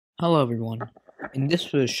Hello everyone. In this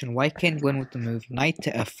position, white can win with the move knight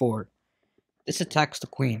to f4. This attacks the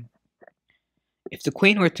queen. If the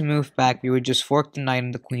queen were to move back, we would just fork the knight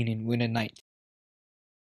and the queen and win a knight.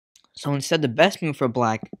 So instead, the best move for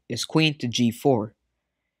black is queen to g4.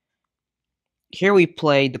 Here we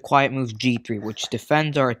play the quiet move g3, which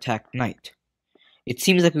defends our attacked knight. It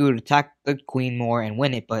seems like we would attack the queen more and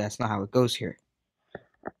win it, but that's not how it goes here.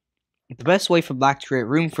 The best way for black to create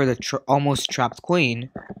room for the almost trapped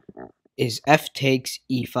queen is f takes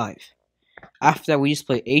e5. After that, we just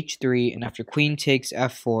play h3, and after queen takes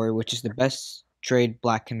f4, which is the best trade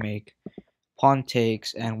black can make, pawn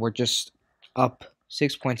takes, and we're just up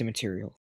 6 points of material.